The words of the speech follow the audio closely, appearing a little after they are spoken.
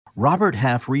Robert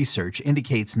Half research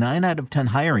indicates 9 out of 10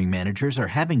 hiring managers are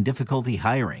having difficulty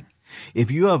hiring.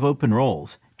 If you have open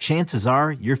roles, chances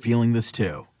are you're feeling this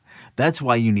too. That's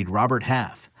why you need Robert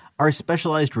Half. Our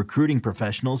specialized recruiting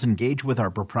professionals engage with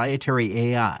our proprietary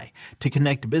AI to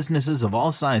connect businesses of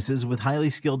all sizes with highly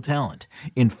skilled talent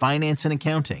in finance and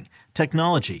accounting,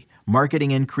 technology,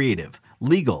 marketing and creative,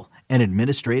 legal, and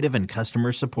administrative and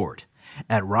customer support.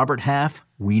 At Robert Half,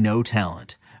 we know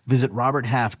talent. Visit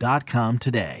roberthalf.com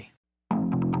today.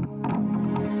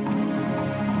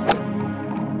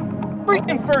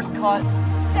 Freaking first cut.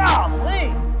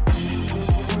 Golly.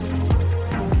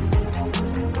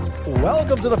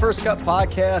 Welcome to the First Cut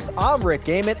Podcast. I'm Rick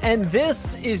Gaiman, and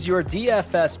this is your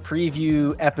DFS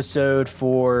preview episode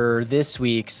for this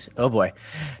week's,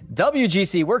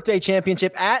 WGC Workday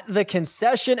Championship at the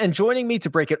Concession. And joining me to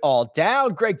break it all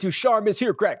down, Greg Ducharme is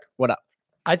here. Greg, what up?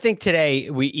 I think today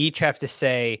we each have to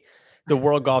say the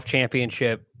World Golf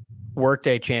Championship,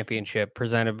 Workday Championship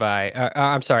presented by,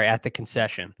 at the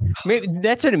Concession. Maybe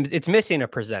that's what it's missing, a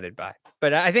presented by.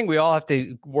 But I think we all have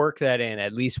to work that in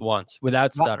at least once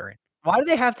without stuttering. Why do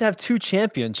they have to have two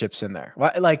championships in there?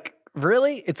 Why,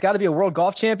 really? It's got to be a World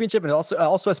Golf Championship, and it also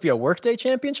has to be a Workday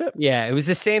Championship? Yeah, it was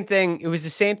the same thing. It was the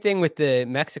same thing with the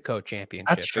Mexico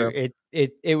Championship. That's true.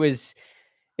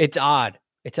 It's odd.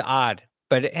 It's odd.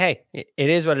 But hey, it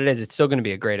is what it is. It's still going to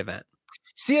be a great event.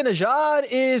 Sia Najad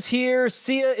is here.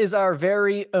 Sia is our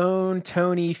very own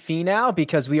Tony Finau,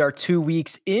 because we are 2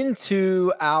 weeks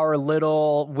into our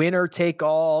little winner take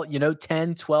all,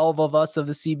 10, 12 of us of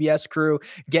the CBS crew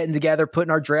getting together,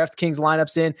 putting our DraftKings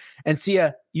lineups in. And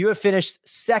Sia, you have finished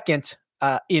second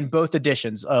in both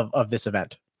editions of this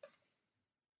event.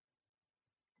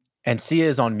 And Sia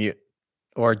is on mute,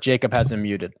 or Jacob has him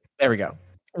muted. There we go.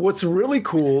 What's really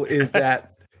cool is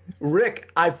that,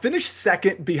 Rick, I finished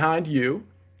second behind you,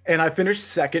 and I finished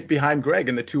second behind Greg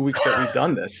in the 2 weeks that we've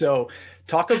done this. So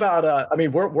talk about,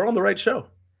 we're on the right show.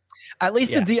 At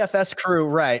least the DFS crew,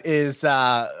 right, is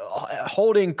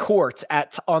holding court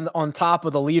on top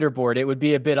of the leaderboard. It would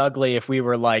be a bit ugly if we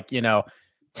were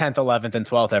 10th, 11th, and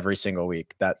 12th every single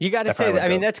week. That you got to say that. I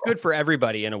mean, that's good for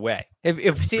everybody in a way.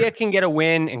 If Sia can get a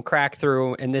win and crack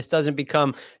through, and this doesn't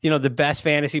become, the best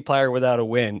fantasy player without a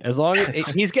win, as long as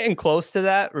he's getting close to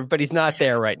that, but he's not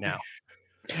there right now.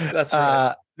 That's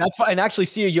right. That's fine. And actually,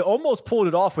 Sia, you almost pulled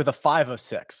it off with a 5 of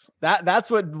 6.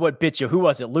 That's what bit you. Who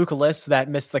was it? Luke List that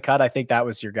missed the cut. I think that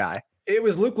was your guy. It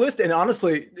was Luke List, and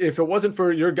honestly, if it wasn't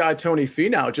for your guy Tony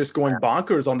Finau just going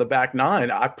bonkers on the back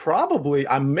nine,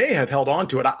 I may have held on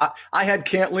to it. I had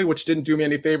Cantley, which didn't do me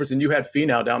any favors, and you had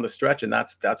Finau down the stretch, and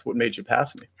that's what made you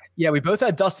pass me. Yeah, we both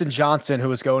had Dustin Johnson, who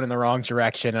was going in the wrong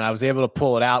direction, and I was able to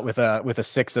pull it out with a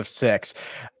 6 of 6.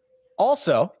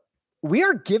 Also, we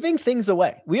are giving things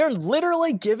away. We are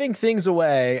literally giving things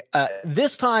away.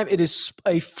 This time, it is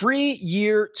a free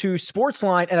year to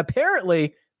Sportsline, and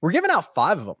apparently, we're giving out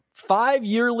 5 of them. 5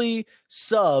 yearly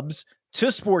subs to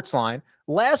Sportsline.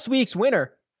 Last week's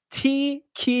winner, T.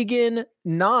 Keegan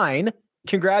 9.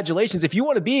 Congratulations. If you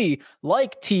want to be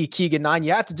like T. Keegan 9,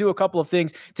 you have to do a couple of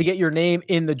things to get your name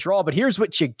in the draw. But here's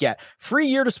what you get. Free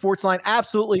year to Sportsline,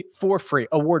 absolutely for free.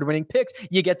 Award-winning picks.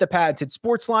 You get the patented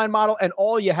Sportsline model, and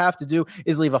all you have to do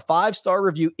is leave a 5-star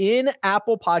review in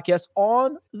Apple Podcasts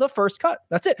on the First Cut.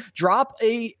 That's it. Drop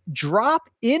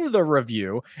in the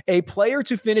review a player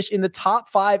to finish in the top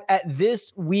 5 at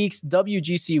this week's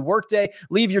WGC Workday.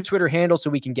 Leave your Twitter handle so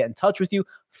we can get in touch with you.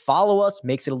 Follow us.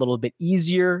 Makes it a little bit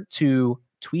easier to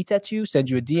tweet at you, send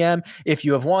you a DM if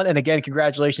you have won. And again,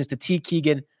 congratulations to T.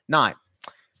 Keegan 9.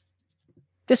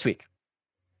 This week,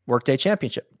 Workday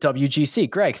Championship, WGC.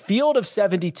 Greg, field of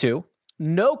 72,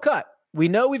 no cut. We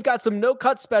know we've got some no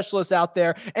cut specialists out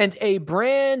there and a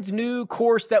brand new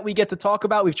course that we get to talk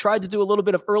about. We've tried to do a little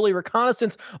bit of early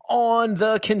reconnaissance on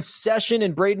the Concession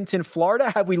in Bradenton,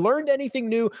 Florida. Have we learned anything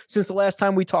new since the last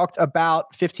time we talked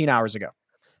about 15 hours ago?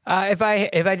 If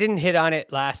I didn't hit on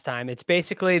it last time, it's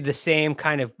basically the same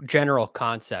kind of general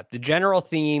concept. The general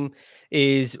theme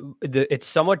is it's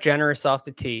somewhat generous off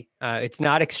the tee. It's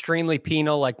not extremely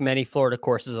penal like many Florida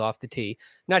courses off the tee.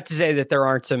 Not to say that there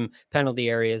aren't some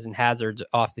penalty areas and hazards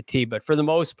off the tee, but for the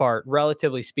most part,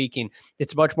 relatively speaking,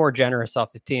 it's much more generous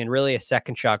off the tee and really a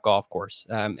second shot golf course.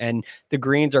 And the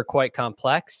greens are quite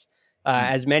complex.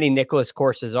 As many Nicklaus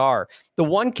courses are. The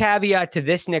one caveat to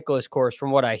this Nicklaus course,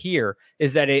 from what I hear,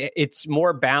 is that it's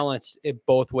more balanced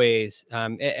both ways,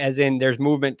 as in there's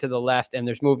movement to the left and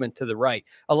there's movement to the right.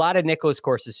 A lot of Nicklaus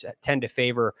courses tend to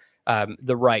favor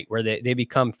the right, where they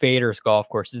become faders golf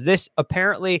courses. This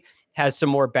apparently has some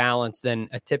more balance than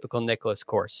a typical Nicklaus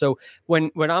course. So when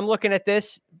I'm looking at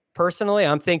this, personally,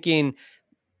 I'm thinking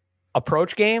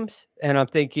approach games, and I'm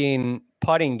thinking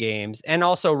putting games, and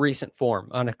also recent form.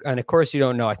 And of course, you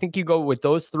don't know. I think you go with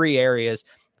those 3 areas,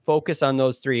 focus on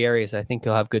those 3 areas. I think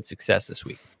you'll have good success this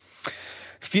week.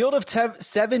 Field of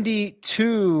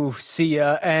 72, see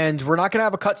ya. And we're not going to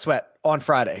have a cut sweat on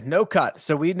Friday. No cut.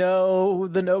 So we know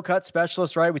the no cut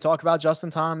specialist, right? We talk about Justin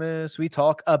Thomas. We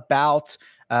talk about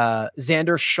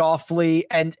Xander Schauffele.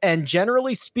 And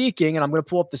generally speaking, and I'm going to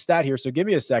pull up the stat here, so give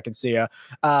me a second, Sia.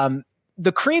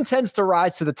 The cream tends to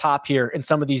rise to the top here in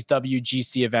some of these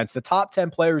WGC events. The top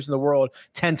 10 players in the world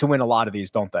tend to win a lot of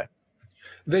these, don't they?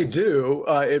 They do,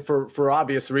 for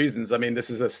obvious reasons. I mean, this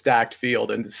is a stacked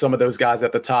field, and some of those guys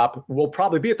at the top will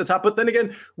probably be at the top. But then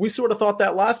again, we sort of thought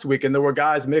that last week, and there were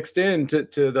guys mixed in to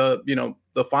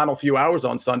the final few hours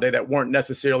on Sunday that weren't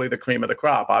necessarily the cream of the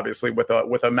crop. Obviously, with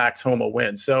a Max Homa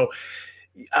win, so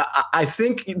I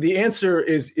think the answer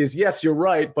is yes, you're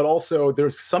right. But also,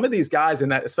 there's some of these guys in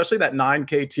that, especially that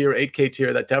 9K tier, 8K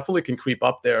tier, that definitely can creep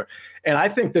up there. And I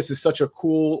think this is such a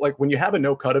cool, like when you have a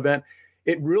no cut event,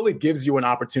 it really gives you an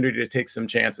opportunity to take some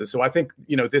chances. So I think,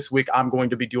 this week I'm going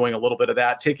to be doing a little bit of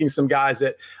that, taking some guys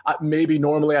that maybe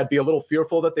normally I'd be a little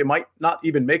fearful that they might not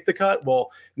even make the cut. Well,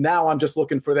 now I'm just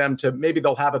looking for them to, maybe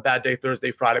they'll have a bad day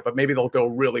Thursday, Friday, but maybe they'll go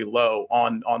really low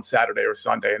on Saturday or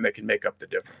Sunday, and they can make up the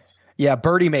difference. Yeah,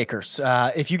 birdie makers.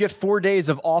 If you get 4 days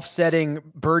of offsetting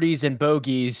birdies and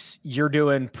bogeys, you're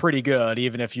doing pretty good,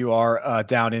 even if you are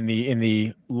down in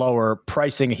the lower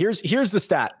pricing. Here's the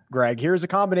stat, Greg. Here's a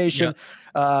combination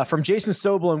from Jason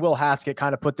Sobel and Will Haskett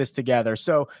kind of put this together.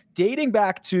 So dating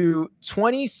back to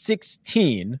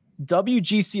 2016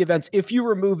 WGC events, if you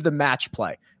remove the match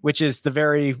play, which is the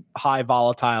very high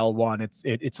volatile one, it's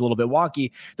a little bit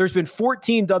wonky. There's been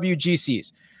 14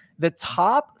 WGCs. The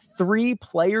top 3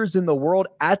 players in the world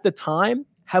at the time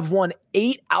have won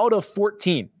 8 out of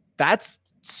 14. That's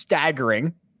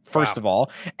staggering, first of all.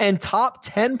 And top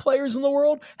 10 players in the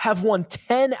world have won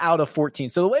 10 out of 14.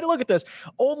 So the way to look at this,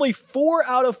 only 4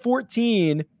 out of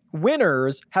 14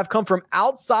 winners have come from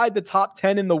outside the top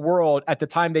 10 in the world at the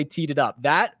time they teed it up.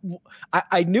 That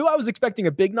I knew I was expecting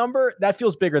a big number. That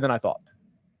feels bigger than I thought.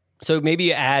 So maybe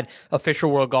you add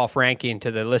official world golf ranking to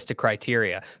the list of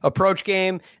criteria: approach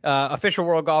game, official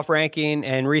world golf ranking,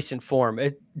 and recent form.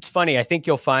 It's funny. I think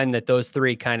you'll find that those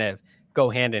 3 kind of go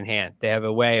hand in hand. They have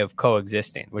a way of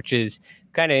coexisting, which is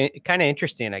kind of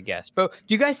interesting, I guess. But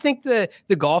do you guys think the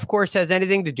golf course has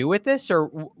anything to do with this, or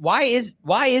why is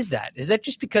that? Is that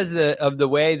just because of the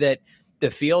way that the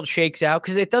field shakes out?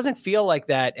 Because it doesn't feel like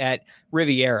that at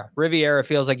Riviera. Riviera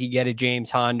feels like you get a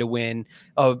James Hahn to win,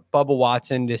 a Bubba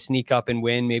Watson to sneak up and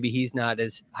win. Maybe he's not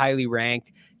as highly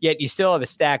ranked, yet you still have a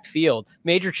stacked field.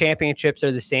 Major championships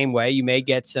are the same way. You may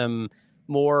get some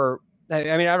more, I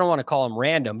don't want to call them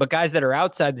random, but guys that are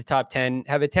outside the top 10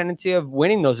 have a tendency of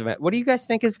winning those events. What do you guys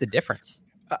think is the difference?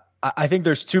 I think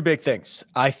there's 2 big things.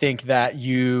 I think that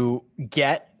you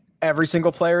get every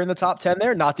single player in the top 10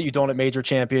 there. Not that you don't at major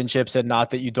championships, and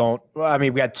not that you don't.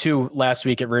 We had 2 last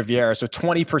week at Riviera. So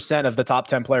 20% of the top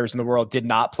 10 players in the world did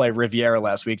not play Riviera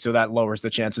last week. So that lowers the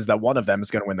chances that one of them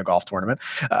is going to win the golf tournament.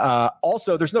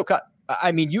 Also, there's no cut.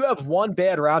 You have one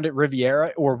bad round at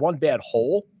Riviera or one bad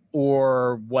hole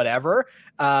or whatever.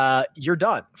 You're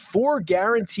done. 4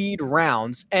 guaranteed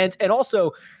rounds. And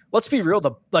also, let's be real,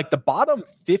 the bottom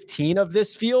 15 of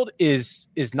this field is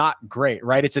not great,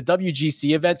 right? It's a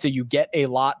WGC event, so you get a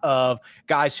lot of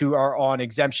guys who are on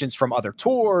exemptions from other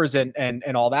tours and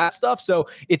all that stuff. So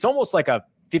it's almost like a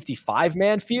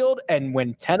 55-man field, and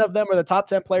when 10 of them are the top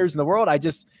 10 players in the world, I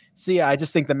just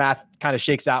think the math kind of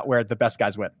shakes out where the best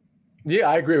guys win. Yeah,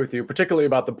 I agree with you, particularly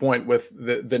about the point with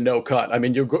the no cut. I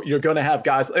mean, you're going to have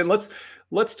guys, and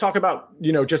let's talk about,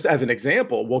 just as an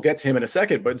example, we'll get to him in a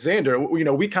second, but Xander,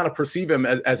 we kind of perceive him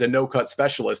as a no cut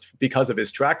specialist because of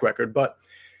his track record. But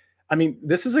I mean,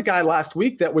 this is a guy last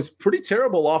week that was pretty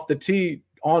terrible off the tee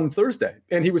on Thursday,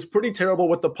 and he was pretty terrible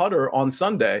with the putter on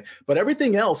Sunday, but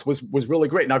everything else was really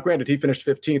great. Now, granted, he finished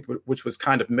 15th, which was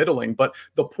kind of middling, but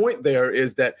the point there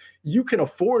is that you can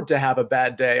afford to have a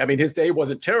bad day. I mean, his day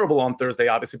wasn't terrible on Thursday,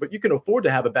 obviously, but you can afford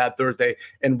to have a bad Thursday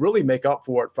and really make up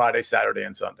for it Friday, Saturday,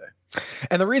 and Sunday.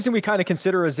 And the reason we kind of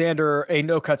consider Xander a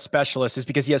no-cut specialist is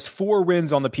because he has 4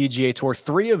 wins on the PGA Tour.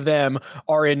 3 of them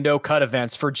are in no-cut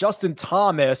events. For Justin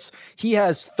Thomas, he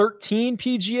has 13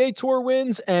 PGA Tour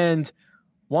wins, and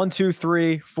 1, 2,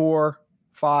 3, 4,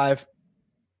 5,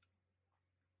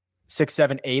 6,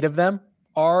 7, 8 of them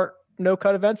are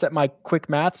no-cut events at my quick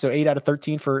math. So 8 out of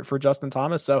 13 for Justin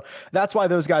Thomas. So that's why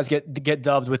those guys get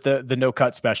dubbed with the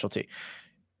no-cut specialty.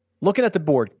 Looking at the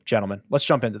board, gentlemen, let's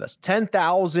jump into this.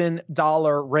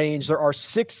 $10,000 range. There are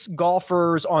 6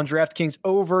 golfers on DraftKings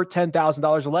over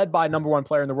 $10,000, led by number 1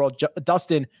 player in the world,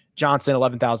 Dustin Johnson,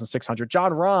 11,600.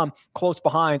 John Rahm, close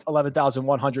behind,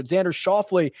 11,100. Xander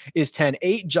Schauffele is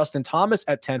 10,800. Justin Thomas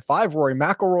at 10,500. Rory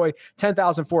McIlroy,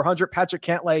 10,400. Patrick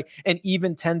Cantlay, and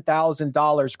even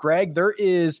 $10,000. Greg, there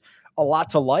is a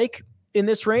lot to like in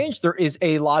this range. There is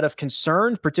a lot of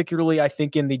concern, particularly, I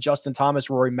think, in the Justin Thomas,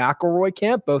 Rory McIlroy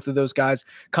camp, both of those guys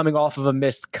coming off of a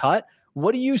missed cut.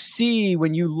 What do you see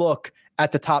when you look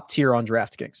at the top tier on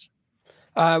DraftKings?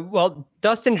 Well,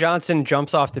 Dustin Johnson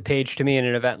jumps off the page to me in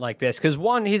an event like this because,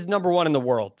 one, he's number 1 in the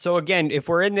world. So again, if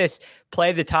we're in this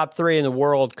play the top 3 in the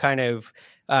world kind of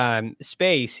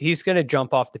space, he's going to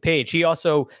jump off the page. He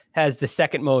also has the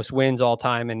second most wins all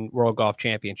time in World Golf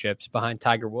Championships behind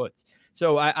Tiger Woods.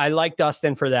 So I like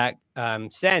Dustin for that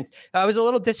sense. I was a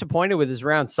little disappointed with his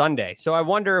round Sunday. So I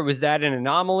wonder, was that an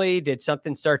anomaly? Did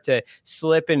something start to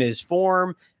slip in his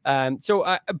form? But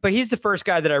he's the first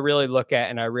guy that I really look at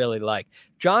and I really like.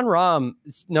 John Rahm,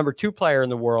 number 2 player in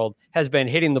the world, has been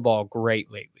hitting the ball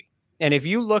great lately. And if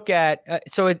you look at,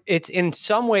 it's in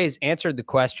some ways answered the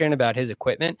question about his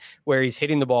equipment, where he's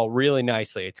hitting the ball really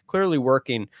nicely. It's clearly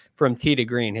working from tee to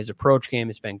green. His approach game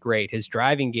has been great. His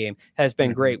driving game has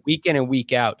been great week in and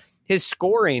week out. His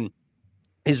scoring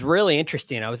is really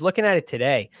interesting. I was looking at it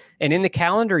today, and in the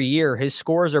calendar year, his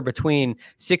scores are between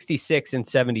 66 and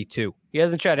 72. He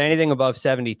hasn't shot anything above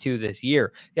 72 this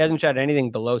year. He hasn't shot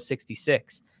anything below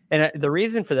 66. And the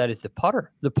reason for that is the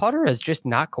putter. The putter has just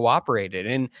not cooperated.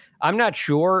 And I'm not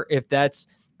sure if that's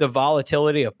the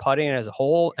volatility of putting as a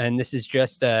whole. And this is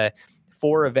just a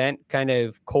 4-event kind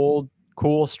of cool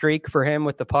streak for him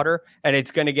with the putter. And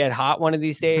it's going to get hot one of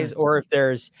these days. Or if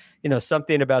there's,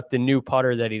 something about the new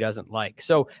putter that he doesn't like.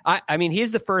 So, I mean,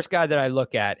 he's the first guy that I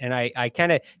look at. And I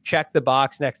kind of check the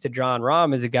box next to John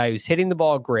Rahm as a guy who's hitting the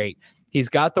ball great. He's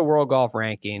got the world golf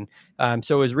ranking.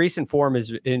 So his recent form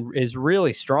is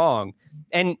really strong.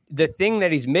 And the thing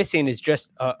that he's missing is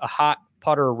just a hot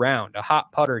putter round, a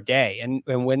hot putter day. And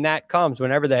when that comes,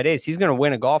 whenever that is, he's going to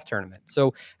win a golf tournament.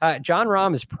 So John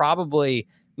Rahm is probably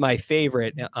my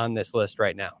favorite on this list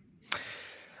right now.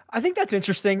 I think that's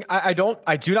interesting. I do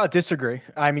not disagree.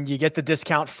 I mean, you get the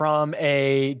discount from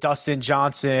a Dustin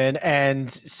Johnson, and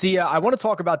Sia, I want to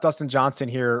talk about Dustin Johnson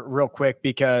here real quick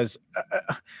because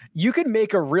you could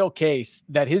make a real case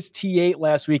that his T8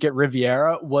 last week at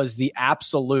Riviera was the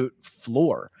absolute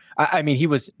floor. I mean, he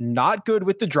was not good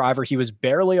with the driver. He was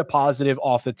barely a positive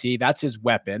off the tee. That's his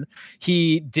weapon.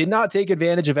 He did not take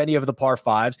advantage of any of the par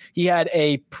 5s. He had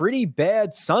a pretty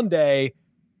bad Sunday,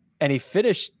 and he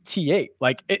finished T8.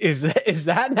 Like, is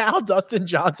that now Dustin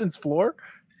Johnson's floor?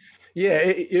 Yeah,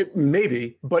 it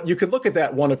maybe, but you could look at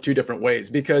that one of 2 different ways,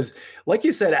 because like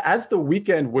you said, as the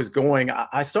weekend was going,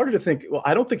 I started to think, well,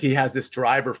 I don't think he has this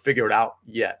driver figured out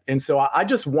yet. And so I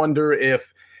just wonder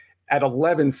if at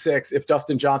 11-6, if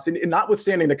Dustin Johnson,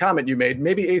 notwithstanding the comment you made,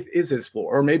 maybe 8th is his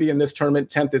floor, or maybe in this tournament,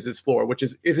 10th is his floor, which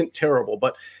isn't terrible.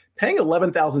 But paying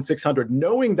 11,600,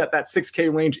 knowing that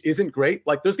 6K range isn't great,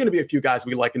 like there's going to be a few guys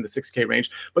we like in the 6K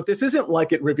range, but this isn't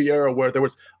like at Riviera where there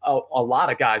was a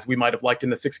lot of guys we might have liked in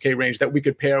the 6K range that we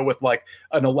could pair with like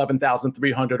an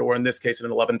 11,300 or in this case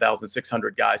an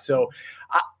 11,600 guy. So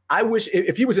I wish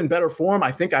if he was in better form,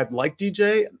 I think I'd like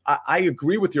DJ. I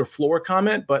agree with your floor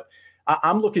comment, but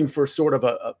I'm looking for sort of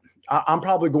I'm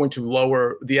probably going to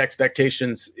lower the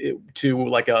expectations to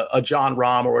like a John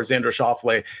Rahm or a Xander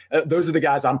Schauffele. Those are the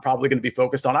guys I'm probably going to be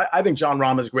focused on. I think John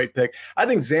Rahm is a great pick. I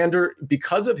think Xander,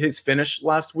 because of his finish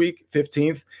last week,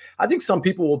 15th, I think some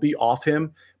people will be off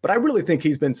him. But I really think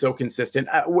he's been so consistent.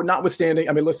 Notwithstanding,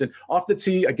 I mean, listen, off the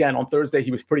tee, again, on Thursday,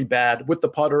 he was pretty bad. With the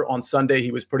putter on Sunday,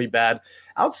 he was pretty bad.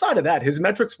 Outside of that, his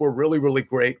metrics were really, really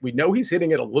great. We know he's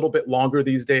hitting it a little bit longer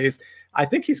these days. I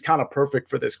think he's kind of perfect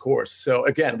for this course. So,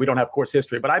 again, we don't have course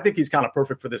history, but I think he's kind of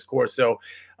perfect for this course. So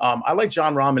I like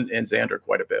John Rahm and Xander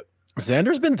quite a bit.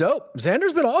 Xander's been dope.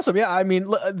 Xander's been awesome. Yeah, I mean,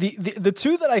 the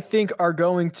 2 that I think are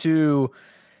going to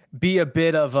be a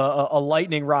bit of a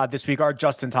lightning rod this week are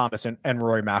Justin Thomas and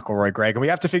Rory McIlroy, Greg, and we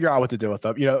have to figure out what to do with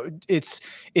them. It's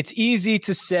easy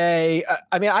to say.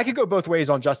 I mean, I could go both ways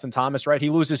on Justin Thomas, right? He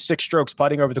loses 6 strokes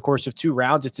putting over the course of 2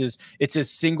 rounds. It's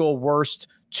his single worst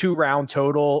 2-round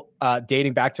total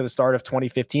dating back to the start of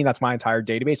 2015. That's my entire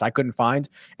database. I couldn't find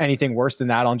anything worse than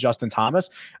that on Justin Thomas.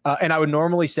 And I would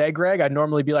normally say, Greg, I'd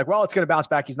normally be like, well, it's going to bounce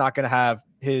back. He's not going to have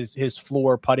his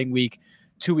floor putting week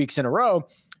 2 weeks in a row.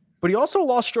 But he also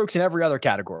lost strokes in every other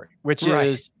category, which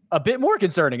is a bit more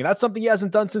concerning. And that's something he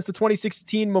hasn't done since the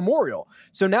 2016 Memorial.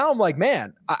 So now I'm like,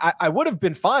 man, I would have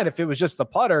been fine if it was just the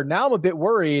putter. Now I'm a bit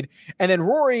worried. And then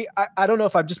Rory, I don't know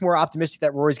if I'm just more optimistic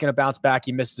that Rory's going to bounce back.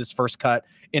 He misses his first cut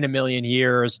in a million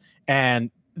years. And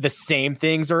the same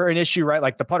things are an issue, right?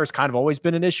 Like the putter's kind of always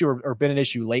been an issue or been an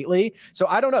issue lately. So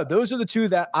I don't know. Those are the two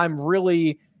that I'm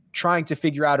really trying to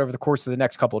figure out over the course of the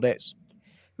next couple of days.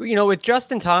 With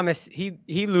Justin Thomas,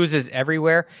 he loses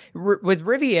everywhere. With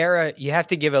Riviera, you have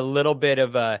to give a little bit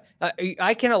of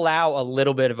I can allow a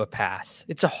little bit of a pass.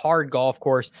 It's a hard golf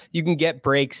course. You can get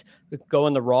breaks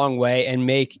going the wrong way and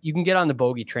you can get on the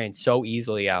bogey train so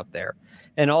easily out there.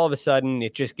 And all of a sudden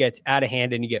it just gets out of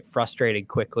hand and you get frustrated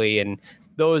quickly. And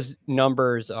those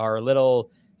numbers are a little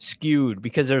skewed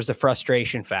because there's the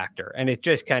frustration factor and it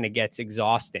just kind of gets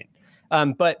exhausting.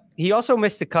 But he also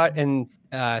missed the cut in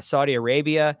Saudi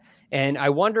Arabia. And I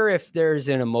wonder if there's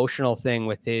an emotional thing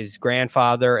with his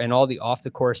grandfather and all the off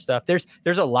the course stuff. There's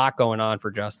a lot going on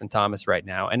for Justin Thomas right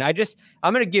now. And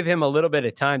I'm going to give him a little bit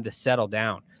of time to settle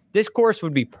down. This course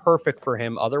would be perfect for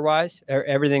him. Otherwise,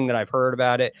 everything that I've heard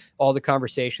about it, all the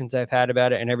conversations I've had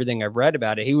about it and everything I've read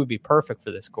about it, he would be perfect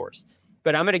for this course.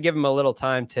 But I'm going to give him a little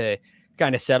time to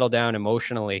kind of settle down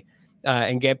emotionally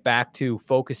and get back to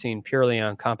focusing purely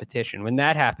on competition. When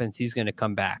that happens, he's going to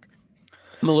come back.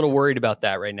 I'm a little worried about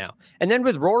that right now. And then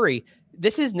with Rory,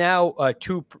 this is now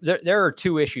there are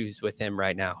two issues with him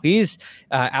right now. He's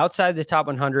outside the top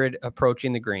 100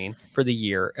 approaching the green for the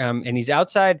year. And he's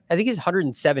outside, I think he's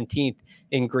 117th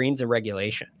in greens and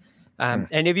regulation.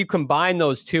 And if you combine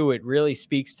those two, it really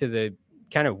speaks to the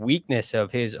kind of weakness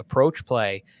of his approach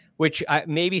play, which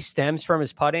maybe stems from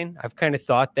his putting. I've kind of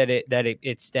thought that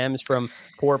it stems from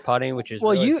poor putting, which is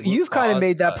really you've kind of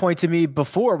made that point to me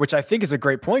before, which I think is a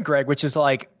great point, Greg, which is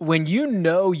like when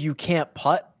you can't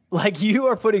putt, like you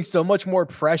are putting so much more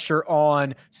pressure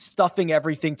on stuffing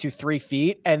everything to 3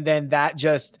 feet, and then that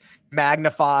just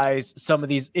magnifies some of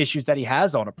these issues that he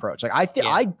has on approach. Like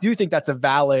I do think that's a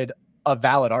valid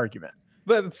argument.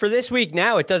 But for this week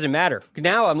now, it doesn't matter.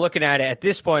 Now I'm looking at it at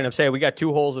this point. I'm saying we got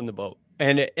 2 holes in the boat.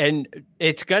 And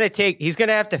it's going to he's going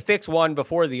to have to fix one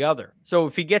before the other. So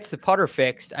if he gets the putter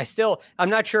fixed, I'm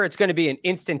not sure it's going to be an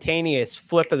instantaneous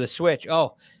flip of the switch.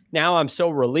 Oh, now I'm so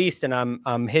released and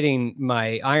I'm hitting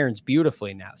my irons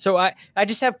beautifully now. So I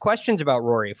just have questions about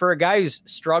Rory. For a guy who's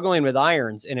struggling with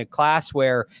irons in a class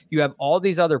where you have all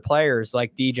these other players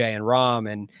like DJ and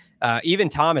Rahm and even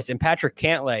Thomas and Patrick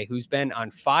Cantlay, who's been on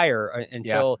fire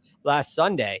until last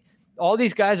Sunday. All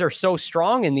these guys are so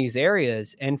strong in these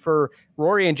areas. And for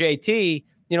Rory and JT,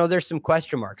 there's some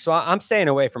question marks. So I'm staying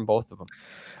away from both of them.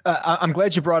 I'm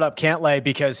glad you brought up Cantlay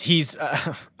because he's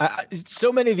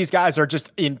so many of these guys are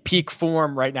just in peak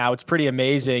form right now. It's pretty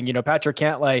amazing. Patrick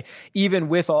Cantlay, even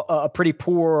with a pretty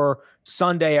poor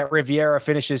Sunday at Riviera,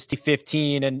 finishes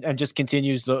T15 and just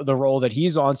continues the role that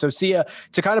he's on. So Sia,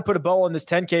 to kind of put a bow on this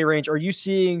 10K range, are you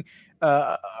seeing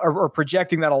or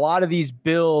projecting that a lot of these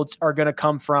builds are going to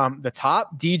come from the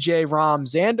top, DJ, Rahm,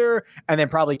 Xander, and then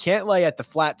probably Cantlay at the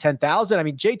flat 10,000? I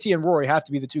mean, JT and Rory have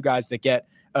to be the two guys that get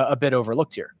a bit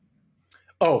overlooked here.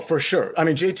 Oh, for sure. I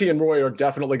mean, JT and Roy are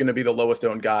definitely going to be the lowest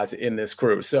owned guys in this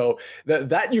crew. So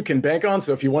that you can bank on.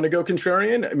 So if you want to go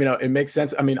contrarian, it makes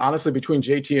sense. I mean, honestly, between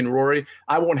JT and Rory,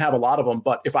 I won't have a lot of them.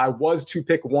 But if I was to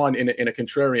pick one in a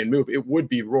contrarian move, it would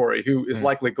be Rory, who is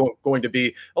likely going to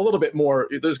be a little bit more.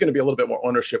 There's going to be a little bit more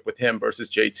ownership with him versus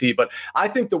JT. But I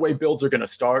think the way builds are going to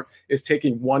start is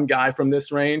taking one guy from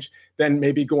this range, then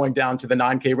maybe going down to the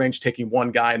 9K range, taking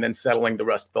one guy and then settling the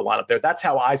rest of the lineup there. That's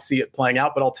how I see it playing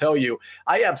out. But I'll tell you,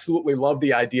 I absolutely love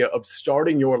the idea of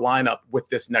starting your lineup with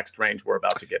this next range we're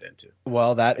about to get into.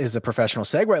 Well, that is a professional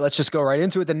segue. Let's just go right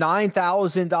into it. The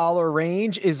 $9,000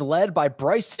 range is led by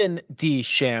Bryson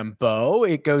DeChambeau.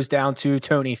 It goes down to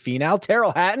Tony Finau,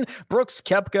 Terrell Hatton, Brooks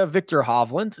Koepka, Victor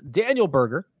Hovland, Daniel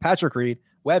Berger, Patrick Reed,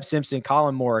 Webb Simpson,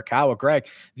 Colin Morikawa. Greg,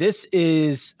 this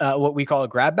is what we call a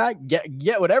grab bag.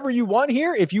 Get whatever you want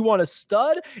here. If you want a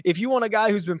stud, if you want a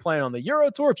guy who's been playing on the Euro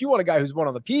Tour, if you want a guy who's won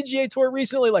on the PGA Tour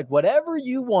recently, like whatever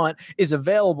you want is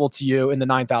available to you in the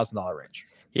 $9,000 range.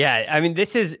 Yeah, I mean,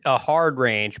 this is a hard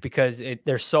range because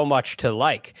there's so much to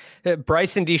like.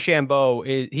 Bryson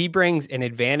DeChambeau, he brings an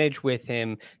advantage with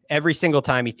him every single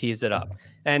time he tees it up.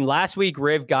 And last week,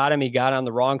 Riv got him. He got on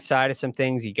the wrong side of some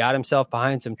things. He got himself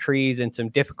behind some trees in some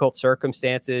difficult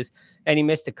circumstances, and he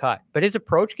missed a cut. But his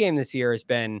approach game this year has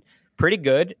been pretty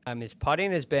good. His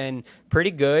putting has been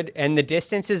pretty good, and the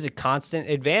distance is a constant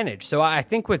advantage. So I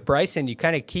think with Bryson, you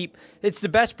kind of it's the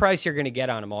best price you're going to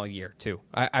get on him all year too.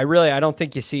 I don't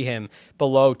think you see him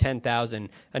below 10,000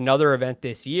 another event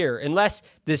this year, unless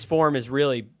this form is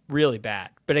really, really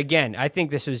bad. But again, I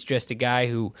think this was just a guy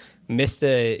who missed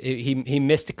he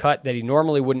missed a cut that he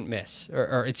normally wouldn't miss,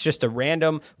 or it's just a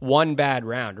random one bad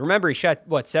round. Remember, he shot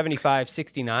 75,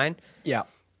 69. Yeah.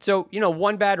 So,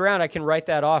 one bad round, I can write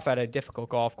that off at a difficult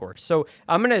golf course. So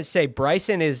I'm going to say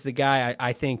Bryson is the guy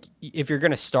I think if you're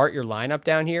going to start your lineup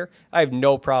down here, I have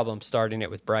no problem starting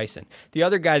it with Bryson. The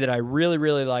other guy that I really,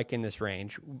 really like in this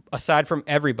range, aside from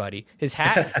everybody, is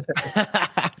Hatton.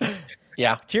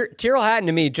 Yeah. Tyrrell Hatton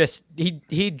to me just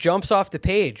he jumps off the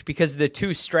page because the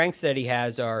two strengths that he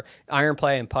has are iron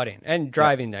play and putting and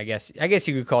driving. Yeah. I guess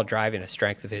you could call driving a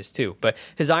strength of his too, but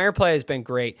his iron play has been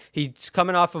great. He's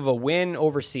coming off of a win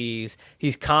overseas.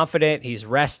 He's confident. He's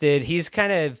rested. He's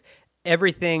kind of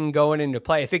everything going into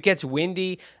play. If it gets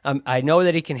windy, I know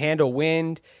that he can handle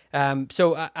wind.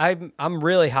 So I'm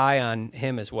really high on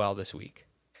him as well this week.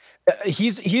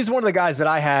 He's one of the guys that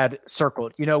I had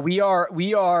circled. We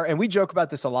are, and we joke about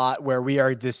this a lot, where we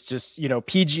are this just,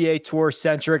 PGA Tour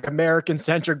centric, American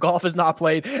centric. Golf is not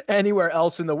played anywhere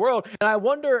else in the world. And I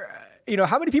wonder,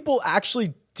 how many people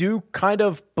actually do kind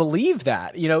of believe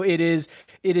that, it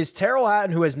is Tyrrell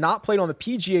Hatton, who has not played on the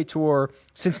PGA Tour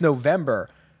since November,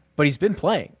 but he's been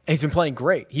playing, and he's been playing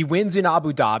great. He wins in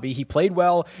Abu Dhabi. He played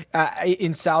well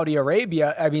in Saudi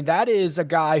Arabia. I mean, that is a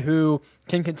guy who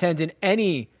can contend in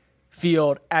any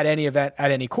field at any event,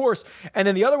 at any course. And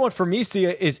then the other one for me,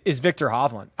 Sia, is Victor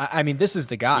Hovland. I mean, this is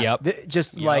the guy.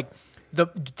 Yep. Like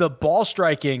the ball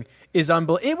striking is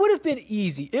unbelievable. It would have been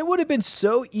easy. It would have been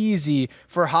so easy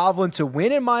for Hovland to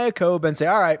win in Mayakoba and say,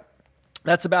 all right,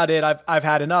 that's about it. I've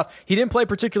had enough. He didn't play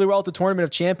particularly well at the Tournament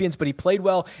of Champions, but he played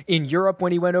well in Europe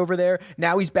when he went over there.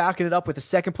 Now he's backing it up with a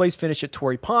second place finish at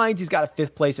Torrey Pines. He's got a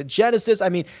fifth place at Genesis. I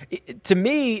mean, to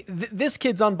me, this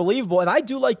kid's unbelievable. And I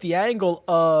do like the angle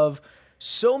of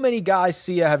so many guys,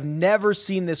 Sia, have never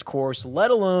seen this course, let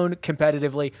alone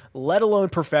competitively, let alone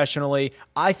professionally.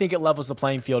 I think it levels the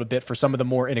playing field a bit for some of the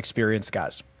more inexperienced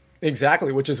guys.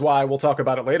 Exactly, which is why we'll talk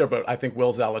about it later, but I think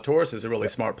Will Zalatoris is a really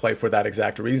smart play for that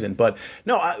exact reason. But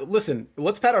no, listen,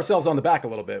 let's pat ourselves on the back a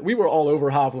little bit. We were all over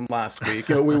Hovland last week.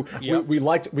 We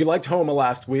liked Homa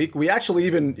last week. We actually,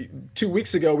 even 2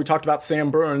 weeks ago, we talked about Sam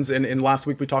Burns, and last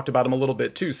week we talked about him a little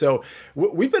bit too. So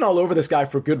we've been all over this guy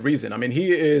for good reason. I mean,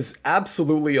 he is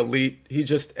absolutely elite.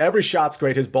 Every shot's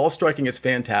great. His ball striking is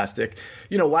fantastic.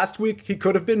 Last week he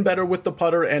could have been better with the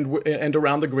putter and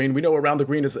around the green. We know around the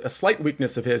green is a slight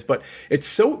weakness of his, but it's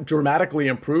so dramatically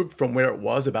improved from where it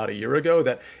was about a year ago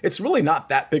that it's really not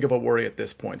that big of a worry at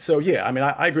this point. So yeah, I mean,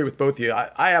 I agree with both of you.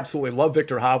 I absolutely love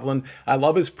Victor Hovland. I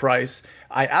love his price.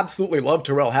 I absolutely love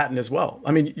Tyrrell Hatton as well.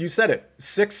 I mean, you said it,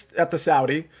 6th at the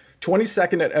Saudi,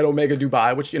 22nd at Omega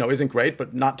Dubai, which, isn't great,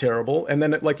 but not terrible. And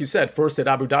then, like you said, first at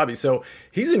Abu Dhabi. So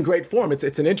he's in great form.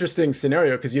 It's an interesting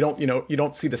scenario because you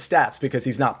don't see the stats because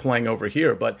he's not playing over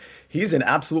here, but he's in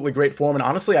absolutely great form. And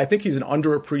honestly, I think he's an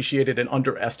underappreciated and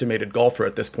underestimated golfer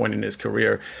at this point in his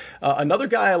career. Another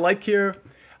guy I like here,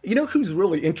 who's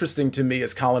really interesting to me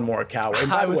is Colin Morikawa.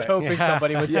 And I was hoping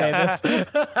somebody would say this.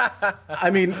 I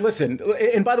mean, listen,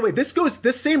 and by the way, this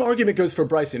same argument goes for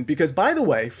Bryson because, by the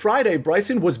way, Friday,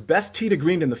 Bryson was best tee to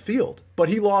green in the field, but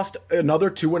he lost another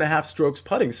 2.5 strokes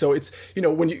putting. So it's,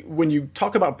 when you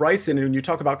talk about Bryson and when you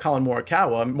talk about Colin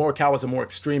Morikawa is a more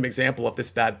extreme example of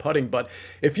this bad putting. But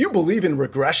if you believe in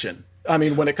regression, I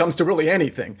mean, when it comes to really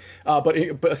anything, but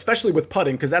especially with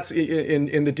putting, because that's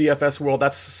in the DFS world,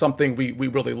 that's something we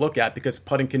really look at because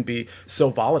putting can be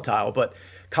so volatile. But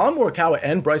Colin Morikawa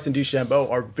and Bryson DeChambeau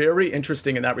are very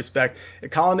interesting in that respect.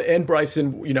 Colin and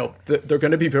Bryson, they're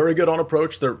going to be very good on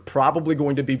approach. They're probably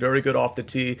going to be very good off the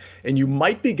tee, and you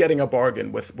might be getting a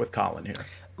bargain with Colin here.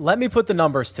 Let me put the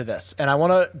numbers to this, and I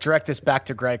want to direct this back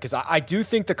to Greg because I do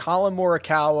think the Colin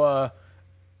Morikawa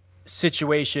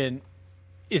situation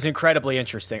is incredibly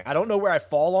interesting. I don't know where I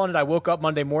fall on it. I woke up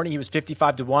Monday morning. He was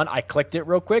 55-1. I clicked it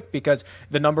real quick because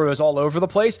the number was all over the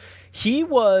place. He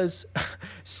was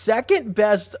second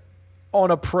best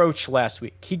on approach last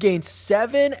week. He gained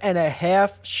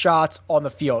 7.5 shots on the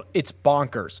field. It's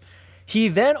bonkers. He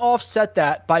then offset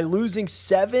that by losing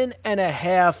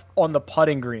 7.5 on the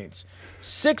putting greens,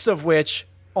 6 of which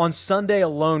on Sunday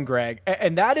alone, Greg.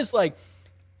 And that is like,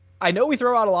 I know we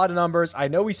throw out a lot of numbers. I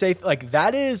know we say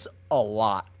that is a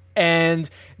lot. And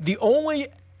the only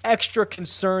extra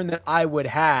concern that I would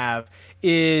have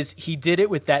is he did it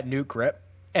with that new grip.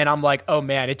 And I'm like, oh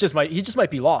man, he just might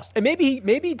be lost. And maybe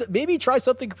he tries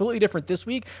something completely different this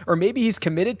week, or maybe he's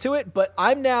committed to it. But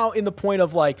I'm now in the point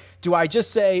of like, do I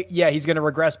just say, yeah, he's going to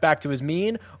regress back to his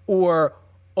mean, or,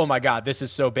 oh my God, this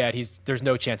is so bad. There's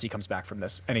no chance he comes back from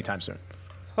this anytime soon.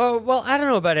 Oh, well, I don't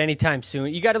know about anytime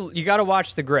soon. You got to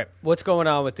watch the grip. What's going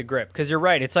on with the grip? Because you're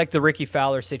right. It's like the Ricky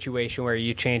Fowler situation where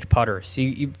you change putters.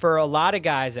 For a lot of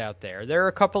guys out there are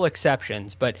a couple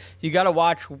exceptions, but you got to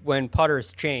watch when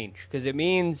putters change because it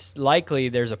means likely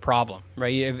there's a problem,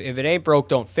 right? If it ain't broke,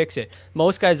 don't fix it.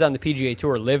 Most guys on the PGA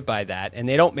Tour live by that, and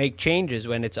they don't make changes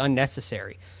when it's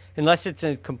unnecessary, unless it's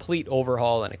a complete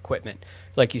overhaul in equipment,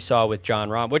 like you saw with Jon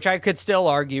Rahm, which I could still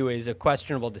argue is a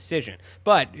questionable decision,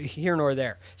 but here nor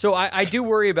there. So I do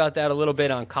worry about that a little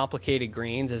bit on complicated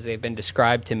greens as they've been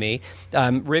described to me.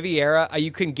 Riviera,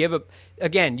 you can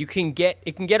it can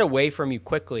get away from you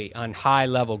quickly on high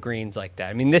level greens like that.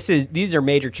 I mean, these are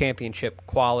major championship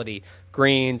quality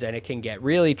greens, and it can get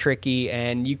really tricky,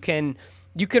 and you can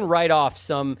write off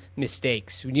some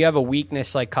mistakes. When you have a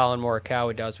weakness like Colin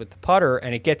Morikawa does with the putter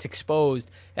and it gets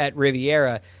exposed at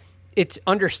Riviera, it's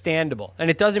understandable. And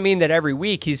it doesn't mean that every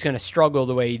week he's going to struggle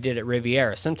the way he did at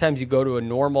Riviera. Sometimes you go to a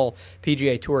normal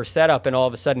PGA Tour setup and all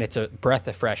of a sudden it's a breath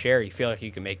of fresh air. You feel like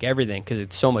you can make everything because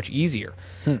it's so much easier.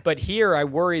 But here I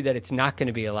worry that it's not going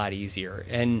to be a lot easier.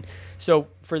 And so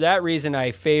for that reason,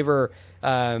 I favor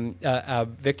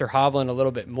Victor Hovland a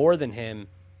little bit more than him.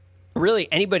 Really,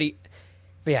 anybody...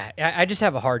 But yeah, I just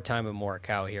have a hard time with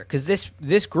Morikawa here because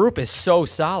this group is so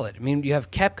solid. I mean, you have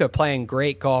Koepka playing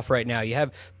great golf right now. You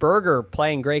have Berger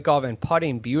playing great golf and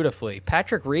putting beautifully.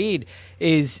 Patrick Reed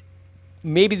is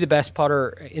maybe the best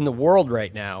putter in the world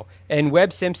right now. And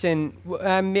Webb Simpson,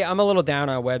 I'm a little down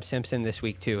on Webb Simpson this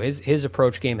week too. His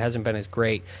approach game hasn't been as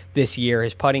great this year.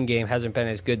 His putting game hasn't been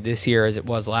as good this year as it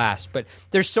was last. But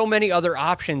there's so many other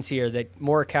options here that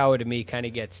Morikawa to me kind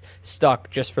of gets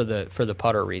stuck just for the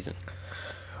putter reason.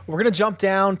 We're going to jump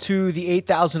down to the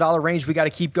 $8,000 range. We got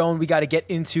to keep going. We got to get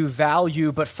into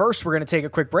value. But first, we're going to take a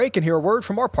quick break and hear a word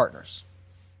from our partners.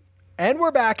 And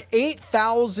we're back.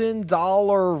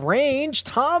 $8,000 range.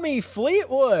 Tommy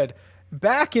Fleetwood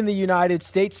back in the United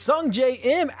States. Sung J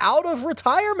M out of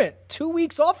retirement. 2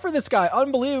 weeks off for this guy.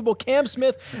 Unbelievable. Cam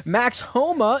Smith, Max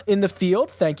Homa in the field.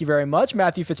 Thank you very much.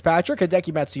 Matthew Fitzpatrick,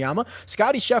 Hideki Matsuyama,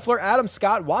 Scotty Scheffler, Adam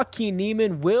Scott, Joaquin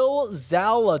Niemann, Will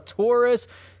Zalatoris.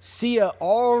 Sia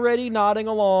already nodding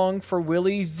along for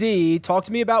Willie Z. Talk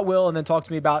to me about Will, and then talk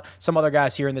to me about some other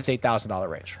guys here in this $8,000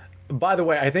 range. By the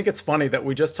way, I think it's funny that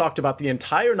we just talked about the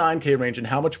entire 9K range and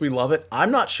how much we love it. I'm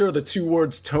not sure the two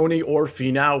words Tony or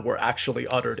Finau were actually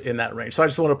uttered in that range. So I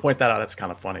just want to point that out. It's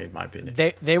kind of funny in my opinion.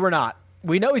 They were not.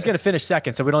 We know he's going to finish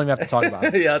second, so we don't even have to talk about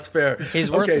it. Yeah, that's fair. He's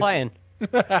worth playing.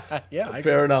 Yeah,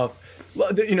 fair enough.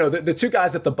 You know, the two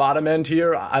guys at the bottom end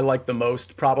here, I like the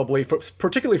most, probably,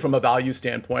 particularly from a value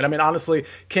standpoint. I mean, honestly,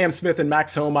 Cam Smith and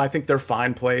Max Homa, I think they're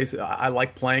fine plays. I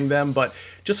like playing them, but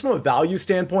just from a value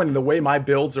standpoint and the way my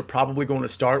builds are probably going to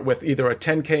start with either a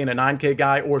 10K and a 9K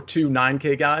guy or two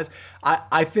 9K guys,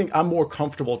 I think I'm more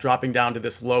comfortable dropping down to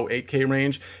this low 8K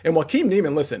range. And Joaquin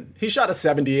Niemann, listen, he shot a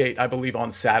 78, I believe,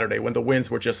 on Saturday when the winds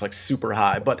were just like super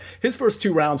high. But his first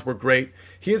two rounds were great.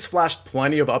 He has flashed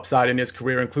plenty of upside in his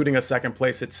career, including a second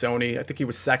place at Sony. I think he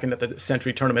was second at the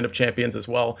Century Tournament of Champions as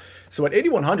well. So at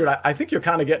 8,100, I think you're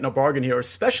kind of getting a bargain here,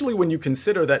 especially when you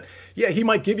consider that, yeah, he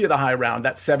might give you the high round,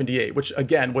 that 78, which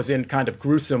again was in kind of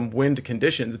gruesome wind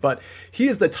conditions. But he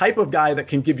is the type of guy that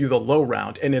can give you the low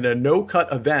round. And in a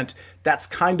no-cut event, that's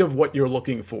kind of what you're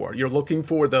looking for. You're looking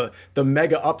for the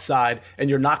mega upside,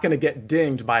 and you're not going to get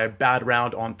dinged by a bad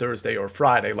round on Thursday or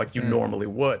Friday like you normally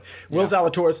would. Yeah. Will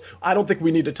Zalatoris, I don't think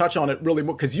we need to touch on it really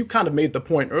more because you kind of made the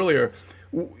point earlier.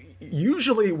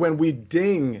 Usually when we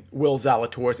ding Will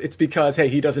Zalatoris, it's because, hey,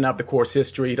 he doesn't have the course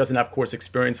history, he doesn't have course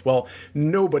experience. Well,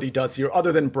 nobody does here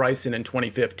other than Bryson in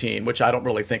 2015, which I don't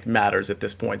really think matters at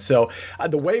this point. So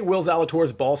the way Will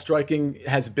Zalatoris' ball striking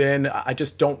has been, I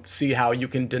just don't see how you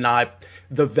can deny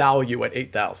the value at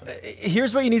 8,000.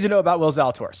 Here's what you need to know about Will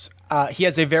Zalatoris. He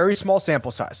has a very small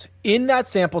sample size. In that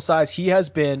sample size, he has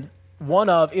been one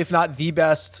of, if not the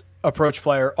best approach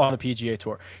player on the PGA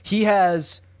Tour. He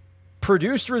has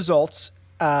produced results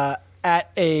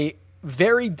at a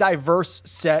very diverse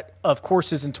set of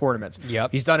courses and tournaments.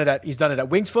 Yep. He's done it at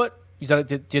Winged Foot.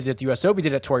 Did it at the US Open. He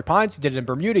did it at Torrey Pines. He did it in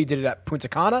Bermuda. He did it at Punta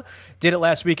Cana. Did it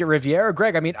last week at Riviera.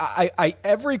 Greg, I mean, I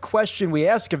every question we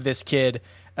ask of this kid,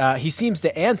 he seems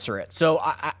to answer it. So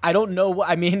I don't know.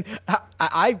 I mean,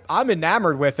 I'm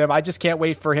enamored with him. I just can't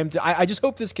wait for him to. I just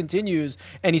hope this continues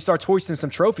and he starts hoisting some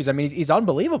trophies. I mean, he's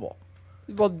unbelievable.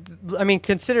 Well, I mean,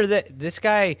 consider that this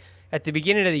guy at the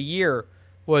beginning of the year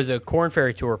was a Korn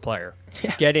Ferry Tour player,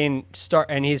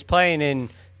 and he's playing in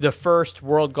the first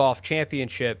World Golf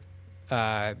Championship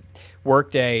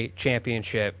Workday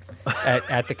championship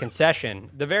at the concession.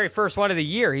 The very first one of the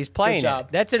year, he's playing it.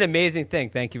 That's an amazing thing.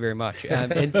 Thank you very much.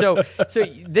 And so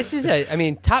this is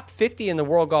top 50 in the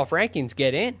world golf rankings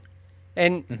get in.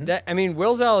 And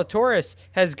Will Zalatoris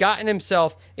has gotten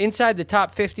himself inside the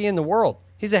top 50 in the world.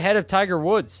 He's ahead of Tiger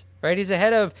Woods, right? He's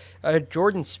ahead of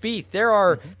Jordan Spieth. There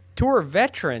are tour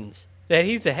veterans that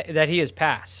he has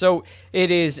passed. So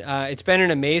it's been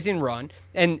an amazing run.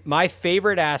 And my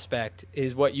favorite aspect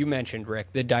is what you mentioned,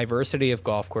 Rick, the diversity of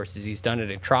golf courses. He's done it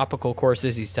in tropical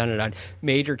courses. He's done it on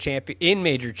major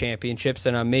championships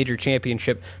and on major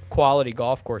championship quality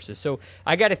golf courses. So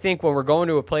I got to think when we're going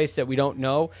to a place that we don't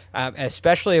know,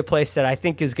 especially a place that I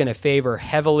think is going to favor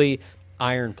heavily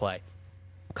iron play.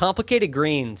 Complicated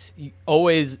greens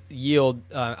always yield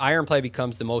iron play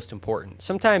becomes the most important.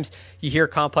 Sometimes you hear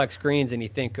complex greens and you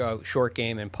think short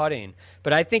game and putting,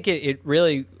 but I think it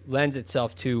really lends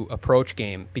itself to approach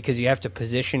game because you have to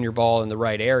position your ball in the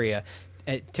right area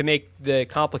to make the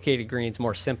complicated greens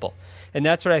more simple. And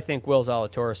that's what I think Will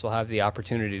Zalatoris will have the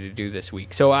opportunity to do this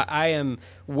week. So I am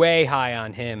way high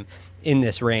on him in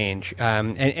this range.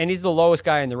 And he's the lowest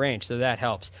guy in the range, so that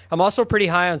helps. I'm also pretty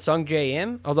high on Sung Jae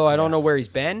Im, although I don't know where he's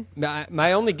been.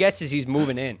 My only guess is he's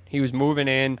moving in. He was moving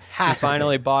in. He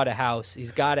finally bought a house.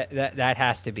 He's got it. That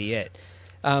has to be it.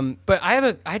 But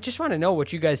I just want to know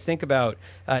what you guys think about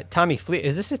Tommy Fleetwood.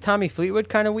 Is this a Tommy Fleetwood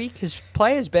kind of week? His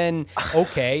play has been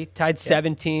okay. Tied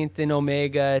 17th in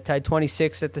Omega, tied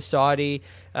 26th at the Saudi.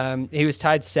 He was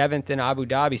tied 7th in Abu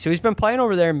Dhabi. So he's been playing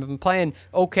over there and been playing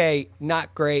okay,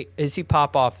 not great. Does he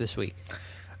pop off this week?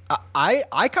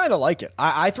 I kind of like it.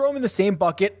 I throw him in the same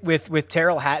bucket with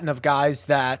Terrell Hatton of guys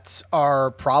that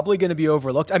are probably going to be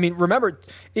overlooked. I mean, remember,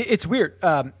 it's weird.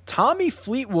 Tommy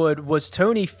Fleetwood was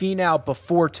Tony Finau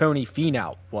before Tony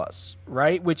Finau was,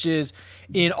 right? Which is,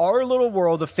 in our little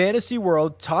world, the fantasy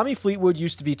world, Tommy Fleetwood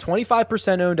used to be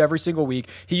 25% owned every single week.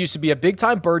 He used to be a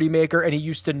big-time birdie maker, and he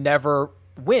used to never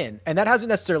win, and that hasn't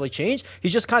necessarily changed.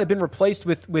 He's just kind of been replaced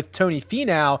with Tony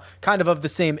Finau, kind of the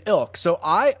same ilk. So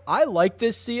I like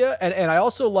this, Sia, and I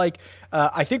also like,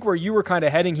 I think where you were kind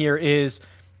of heading here is,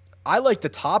 I like the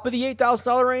top of the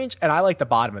 $8,000 range, and I like the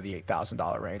bottom of the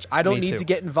 $8,000 range. I don't need to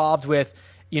get involved with,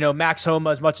 Max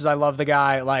Homa, as much as I love the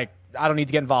guy. Like, I don't need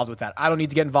to get involved with that. I don't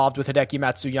need to get involved with Hideki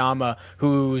Matsuyama,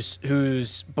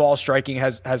 whose ball striking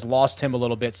has lost him a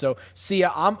little bit. So, Sia,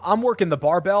 I'm working the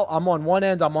barbell. I'm on one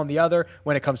end, I'm on the other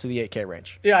when it comes to the 8K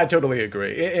range. Yeah, I totally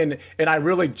agree. And I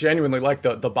really genuinely like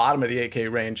the bottom of the 8K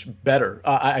range better.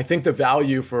 I think the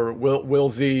value for Will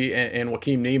Z and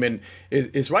Joaquin Niemann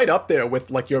is right up there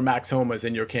with like your Max Homas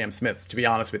and your Cam Smiths, to be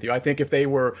honest with you. I think if they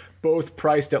were both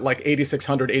priced at like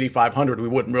 8,600, 8,500, we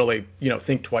wouldn't really,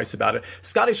 think twice about it.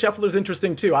 Scotty Scheffler's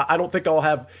interesting too. I don't think I'll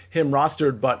have him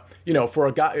rostered, but for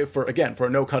a guy, for a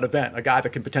no-cut event, a guy that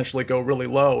can potentially go really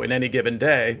low in any given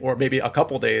day or maybe a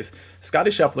couple days,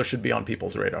 Scotty Scheffler should be on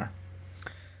people's radar.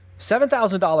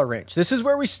 $7,000 range. This is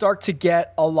where we start to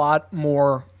get a lot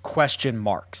more question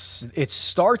marks. It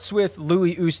starts with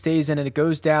Louis Oosthuizen and it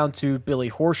goes down to Billy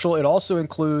Horschel. It also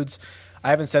includes, I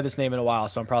haven't said this name in a while,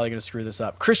 so I'm probably going to screw this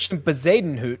up, Christian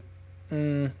Bezuidenhout. I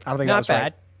don't think that was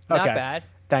right. Not bad.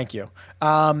 Thank you.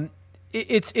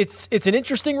 It's an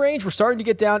interesting range. We're starting to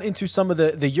get down into some of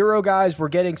the Euro guys. We're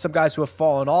getting some guys who have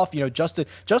fallen off. Justin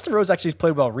Rose actually has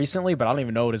played well recently, but I don't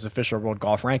even know what his official world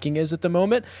golf ranking is at the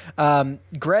moment.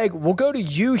 Greg, we'll go to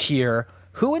you here.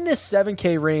 Who in this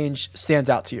 7K range stands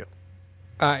out to you?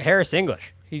 Harris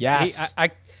English. Yes.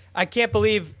 I can't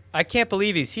believe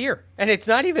he's here, and it's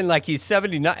not even like he's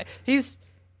 79. He's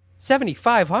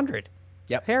 7,500.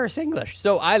 Yep. Harris English.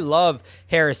 So I love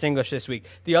Harris English this week.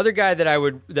 The other guy that I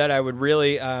would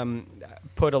really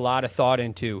put a lot of thought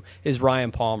into is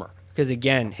Ryan Palmer, because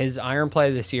again, his iron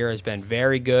play this year has been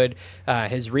very good.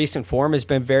 His recent form has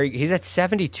been he's at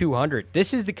 7,200.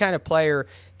 This is the kind of player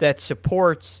that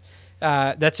supports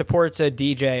a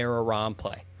DJ or a Rahm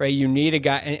play, right? You need a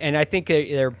guy, and I think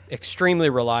they're extremely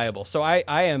reliable. So I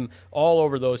am all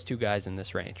over those two guys in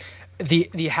this range.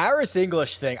 The Harris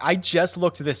English thing, I just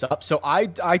looked this up. So I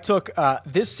took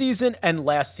this season and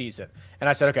last season, and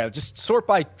I said, okay, just sort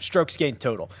by strokes gained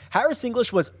total. Harris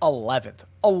English was 11th.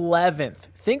 11th.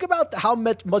 Think about how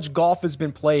much golf has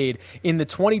been played in the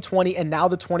 2020 and now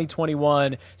the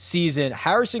 2021 season.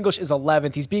 Harris English is